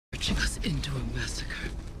into a massacre.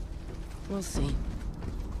 We'll see.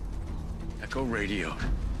 Echo radioed.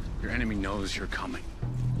 Your enemy knows you're coming.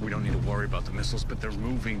 We don't need to worry about the missiles, but they're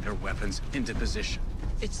moving their weapons into position.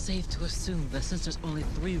 It's safe to assume that since there's only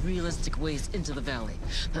 3 realistic ways into the valley,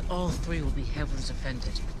 that all 3 will be heavily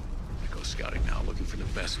defended. Go scouting now, looking for the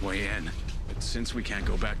best way in. But since we can't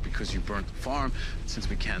go back because you burnt the farm, since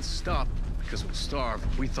we can't stop because we'll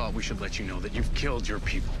starve, we thought we should let you know that you've killed your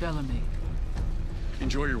people. Bellamy.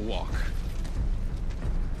 Enjoy your walk.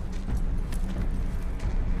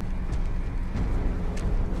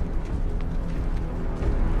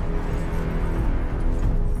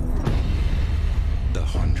 The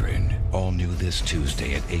 100, all new this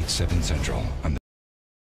Tuesday at 8/7 Central on the